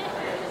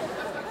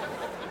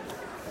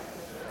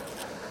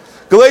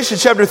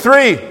 Galatians chapter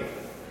 3.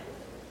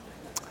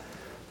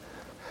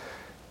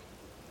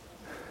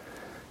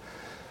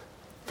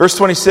 Verse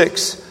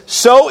 26.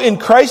 So in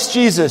Christ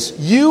Jesus,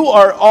 you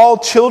are all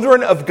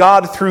children of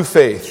God through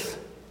faith.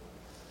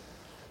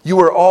 You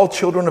are all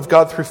children of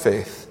God through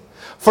faith.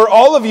 For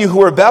all of you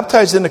who are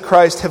baptized into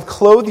Christ have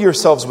clothed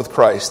yourselves with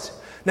Christ.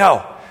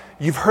 Now,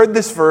 you've heard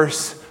this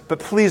verse, but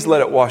please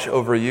let it wash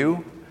over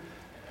you.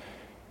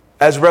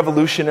 As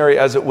revolutionary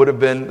as it would have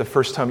been the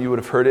first time you would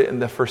have heard it in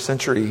the first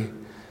century,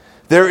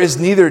 there is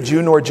neither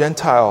Jew nor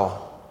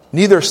Gentile,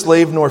 neither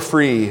slave nor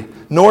free,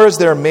 nor is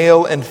there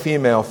male and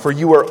female, for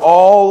you are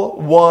all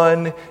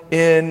one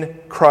in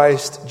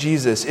Christ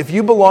Jesus. If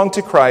you belong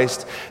to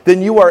Christ,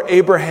 then you are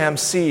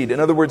Abraham's seed. In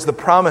other words, the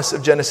promise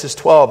of Genesis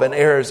 12, and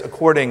heirs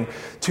according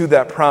to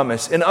that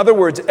promise. In other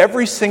words,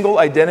 every single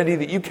identity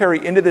that you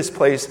carry into this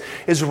place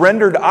is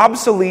rendered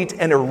obsolete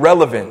and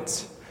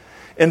irrelevant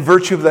in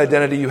virtue of the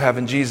identity you have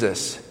in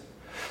Jesus.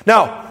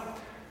 Now,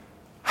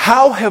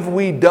 how have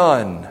we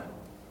done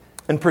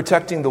in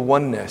protecting the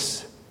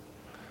oneness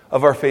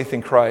of our faith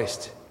in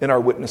Christ in our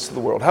witness to the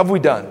world? How have we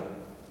done?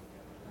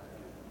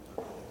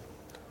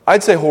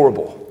 I'd say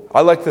horrible.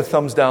 I like the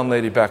thumbs down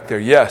lady back there.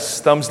 Yes,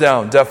 thumbs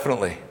down,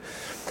 definitely.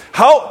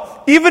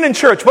 How, even in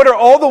church, what are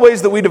all the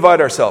ways that we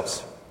divide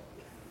ourselves?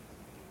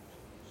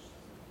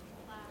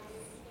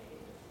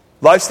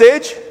 Life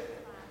stage?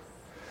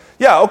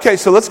 Yeah, okay,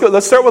 so let's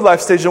start with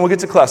life stage and we'll get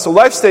to class. So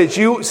life stage,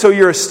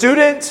 you're a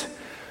student,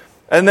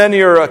 and then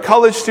you're a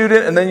college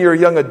student, and then you're a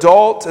young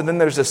adult, and then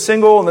there's a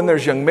single, and then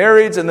there's young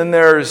marrieds, and then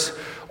there's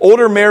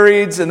older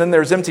marrieds, and then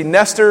there's empty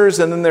nesters,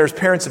 and then there's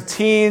parents of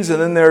teens,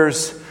 and then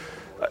there's...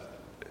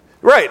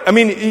 Right, I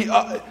mean,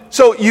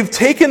 so you've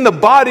taken the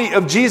body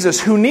of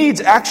Jesus, who needs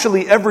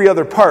actually every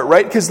other part,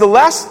 right? Because the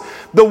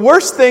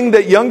worst thing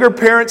that younger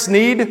parents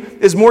need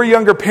is more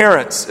younger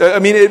parents. I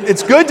mean,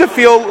 it's good to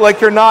feel like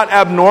you're not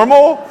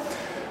abnormal,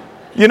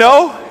 you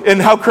know, and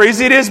how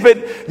crazy it is,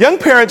 but young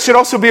parents should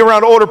also be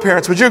around older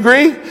parents. Would you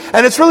agree?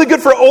 And it's really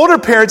good for older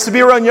parents to be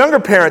around younger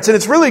parents, and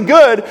it's really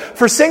good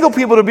for single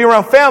people to be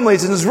around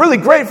families, and it's really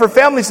great for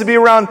families to be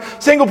around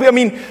single people. I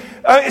mean,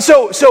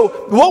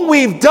 so what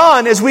we've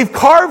done is we've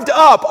carved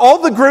up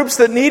all the groups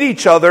that need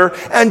each other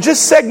and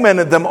just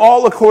segmented them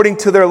all according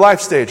to their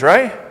life stage,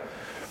 right?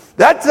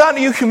 That's not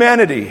new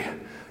humanity.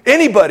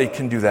 Anybody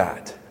can do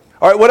that.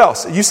 All right, what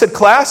else? You said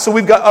class, so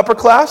we've got upper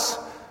class,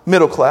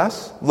 middle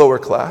class, lower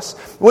class.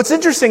 What's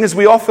interesting is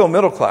we all feel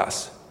middle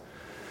class.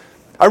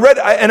 I read,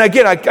 and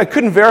again, I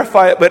couldn't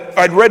verify it, but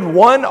I'd read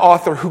one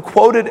author who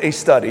quoted a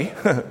study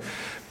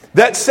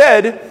that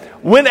said,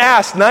 when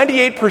asked,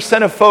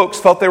 98% of folks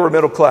felt they were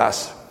middle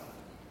class,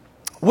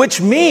 which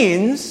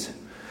means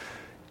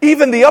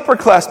even the upper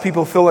class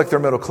people feel like they're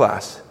middle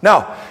class.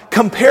 Now,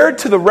 compared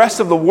to the rest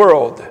of the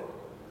world,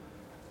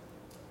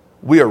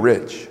 we are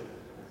rich.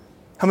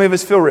 How many of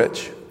us feel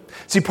rich?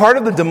 See, part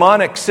of the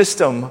demonic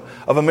system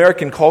of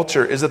American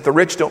culture is that the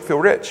rich don't feel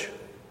rich.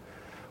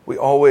 We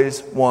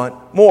always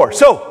want more.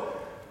 So,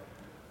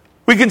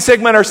 we can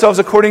segment ourselves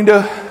according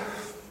to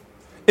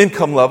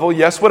income level.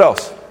 Yes, what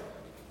else?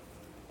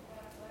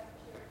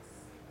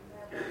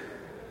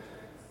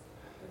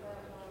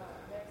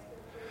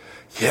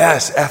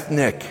 Yes,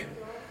 ethnic.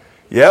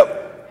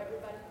 Yep.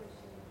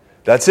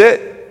 That's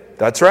it.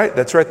 That's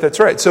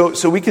right.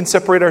 So we can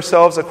separate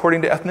ourselves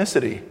according to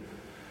ethnicity.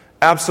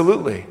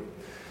 Absolutely.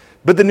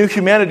 But the new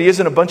humanity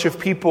isn't a bunch of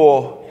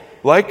people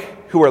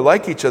who are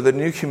like each other. The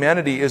new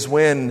humanity is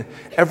when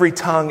every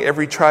tongue,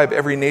 every tribe,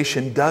 every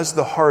nation does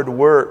the hard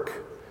work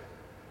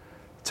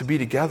to be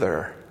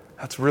together.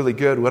 That's really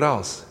good. What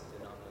else?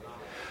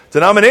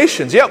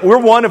 Denominations. Yeah, we're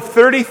one of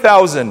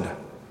 30,000.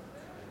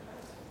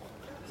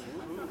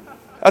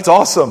 That's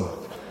awesome.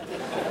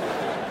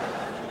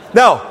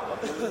 Now,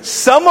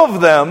 some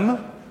of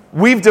them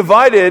we've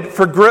divided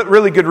for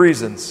really good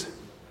reasons.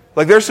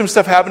 Like there's some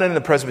stuff happening in the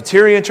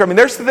Presbyterian church. I mean,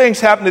 there's things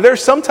happening.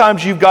 There's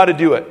sometimes you've got to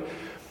do it.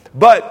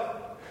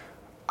 But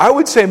I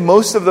would say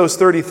most of those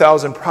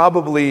 30,000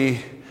 probably,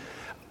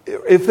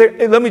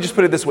 let me just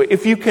put it this way.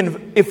 If you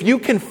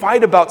can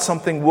fight about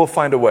something, we'll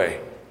find a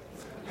way.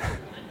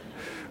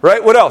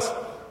 Right? What else?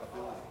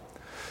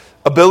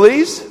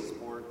 Abilities?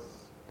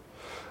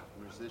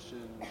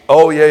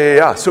 Oh,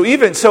 yeah.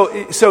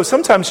 So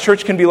sometimes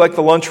church can be like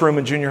the lunchroom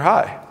in junior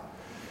high.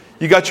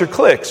 You got your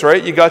cliques,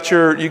 right? You got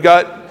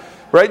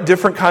right,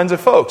 different kinds of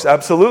folks.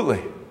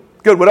 Absolutely.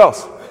 Good. What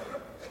else?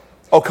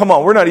 Oh, come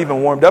on. We're not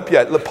even warmed up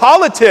yet.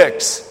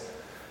 Politics.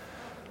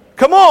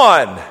 Come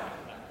on.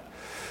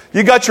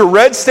 You got your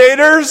red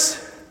staters.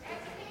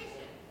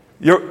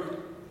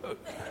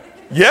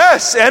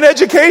 Yes, and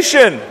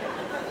education.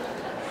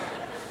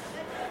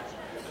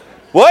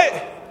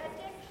 What?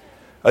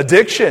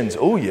 Addictions.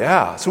 Oh,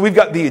 yeah. So we've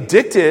got the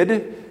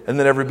addicted and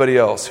then everybody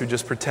else who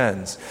just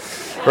pretends.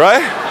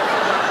 Right?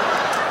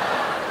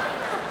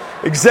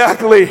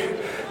 Exactly.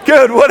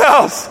 Good. What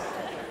else?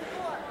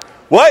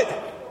 What?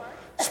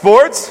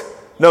 Sports?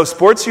 No,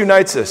 sports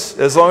unites us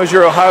as long as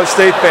you're an Ohio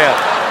State fan.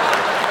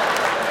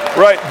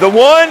 Right.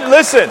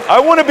 Listen,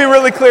 I want to be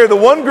really clear. The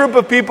one group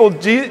of people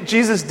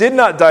Jesus did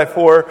not die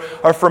for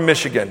are from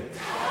Michigan.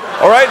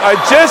 All right?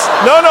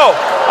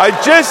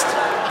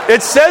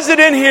 It says it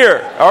in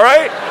here. All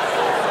right?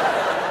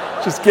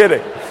 Just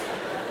kidding.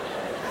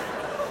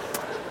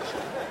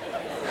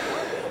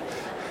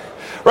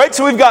 Right,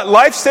 so we've got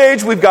life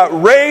stage, we've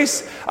got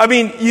race,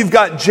 you've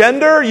got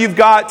gender, you've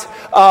got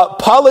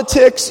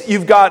politics,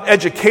 you've got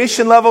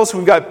education levels,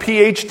 we've got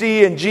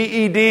PhD and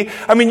GED.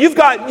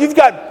 You've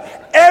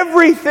got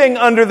everything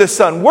under the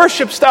sun.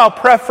 Worship style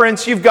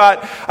preference, you've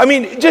got,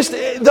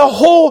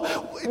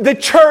 the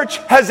church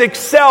has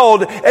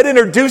excelled at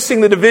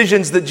introducing the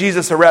divisions that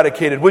Jesus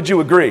eradicated. Would you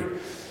agree?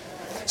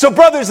 So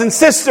brothers and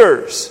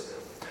sisters,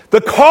 the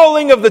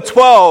calling of the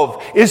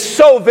 12 is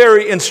so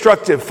very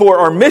instructive for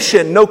our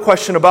mission, no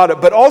question about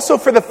it, but also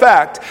for the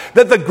fact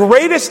that the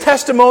greatest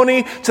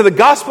testimony to the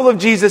gospel of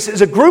Jesus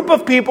is a group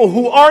of people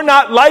who are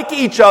not like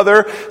each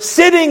other,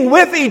 sitting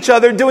with each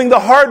other, doing the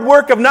hard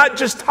work of not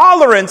just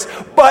tolerance,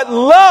 but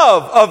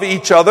love of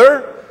each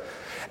other.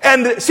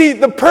 And see,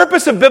 the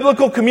purpose of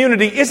biblical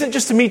community isn't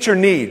just to meet your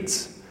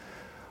needs.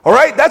 All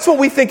right? That's what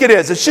we think it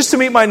is. It's just to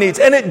meet my needs.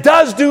 And it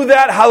does do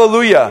that,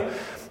 hallelujah.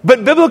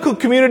 But biblical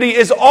community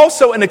is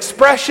also an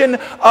expression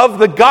of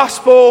the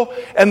gospel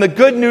and the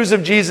good news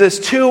of Jesus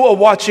to a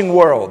watching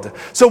world.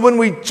 So when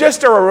we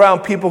just are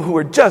around people who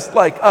are just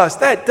like us,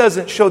 that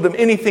doesn't show them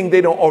anything they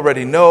don't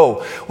already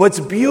know. What's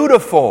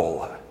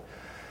beautiful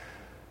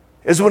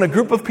is when a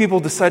group of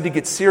people decide to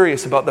get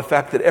serious about the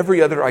fact that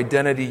every other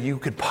identity you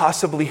could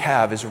possibly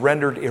have is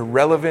rendered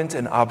irrelevant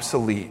and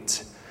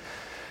obsolete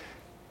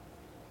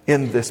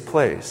in this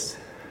place.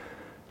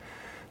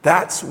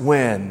 That's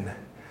when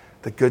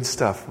the good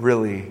stuff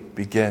really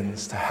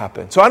begins to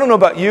happen. So I don't know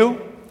about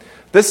you.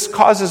 This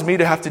causes me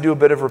to have to do a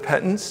bit of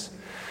repentance.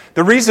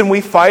 The reason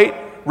we fight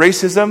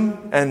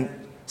racism and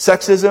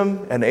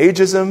sexism and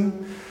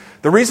ageism,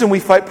 the reason we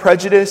fight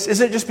prejudice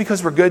isn't just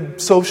because we're good,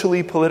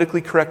 socially,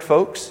 politically correct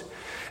folks.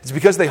 It's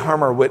because they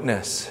harm our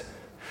witness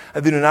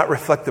and they do not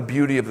reflect the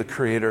beauty of the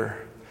Creator.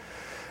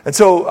 And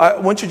so I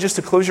want you just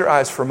to close your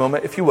eyes for a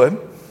moment, if you would.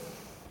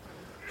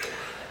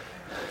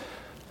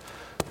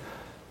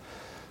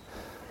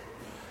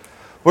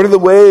 What are the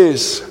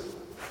ways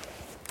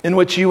in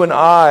which you and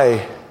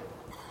I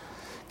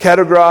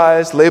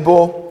categorize,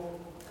 label,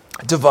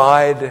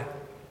 divide?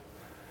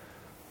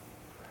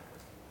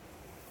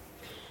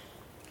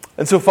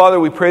 And so,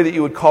 Father, we pray that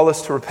you would call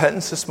us to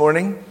repentance this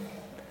morning.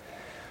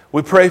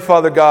 We pray,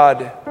 Father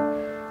God,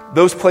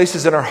 those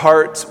places in our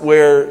hearts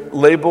where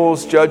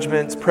labels,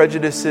 judgments,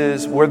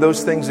 prejudices, where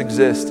those things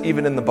exist,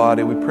 even in the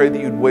body, we pray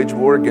that you'd wage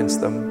war against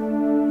them.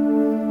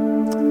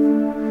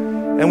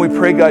 And we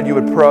pray, God, you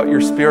would pour out your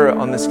Spirit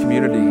on this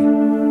community,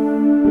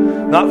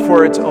 not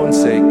for its own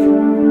sake,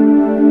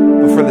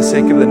 but for the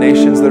sake of the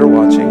nations that are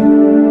watching,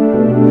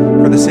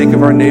 for the sake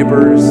of our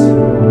neighbors,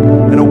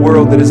 in a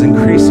world that is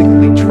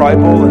increasingly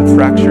tribal and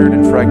fractured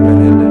and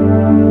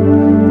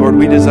fragmented. Lord,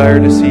 we desire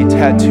to see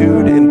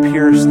tattooed and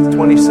pierced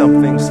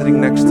 20-somethings sitting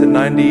next to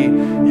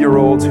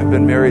 90-year-olds who've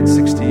been married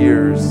 60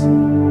 years.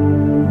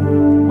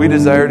 We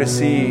desire to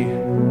see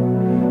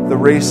the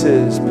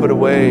races put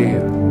away,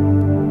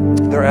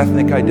 their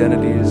ethnic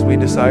identities. We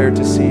desire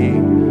to see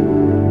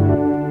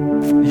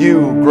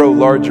you grow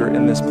larger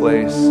in this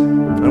place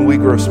and we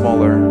grow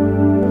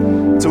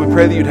smaller. So we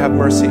pray that you'd have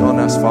mercy on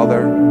us,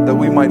 Father, that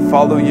we might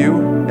follow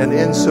you and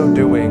in so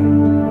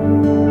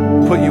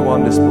doing put you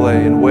on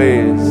display in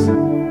ways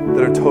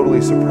that are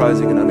totally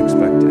surprising and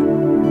unexpected.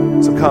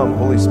 So come,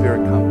 Holy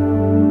Spirit, come.